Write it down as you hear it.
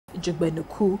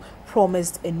Dzogbenuku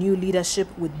promised a new leadership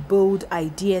with bold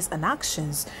ideas and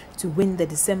actions to win the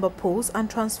December polls and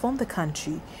transform the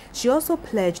country. She also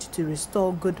pledged to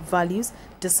restore good values,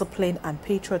 discipline and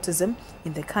patriotism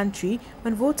in the country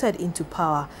when voted into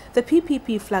power. The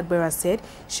PPP flagbearer said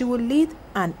she will lead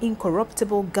an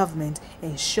incorruptible government,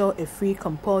 ensure a free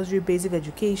compulsory basic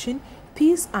education,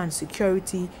 peace and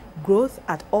security, growth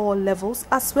at all levels,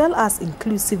 as well as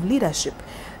inclusive leadership.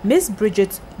 Ms.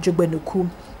 Brigitte Dzogbenuku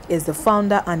is the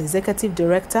founder and executive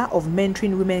director of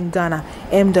Mentoring Women Ghana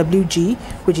 (MWG),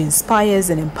 which inspires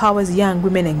and empowers young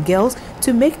women and girls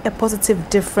to make a positive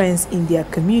difference in their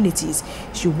communities.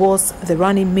 She was the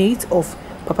running mate of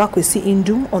Papa Kwesi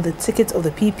Indum on the ticket of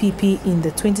the PPP in the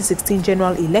 2016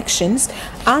 general elections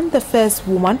and the first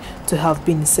woman to have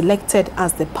been selected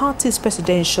as the party's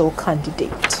presidential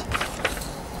candidate.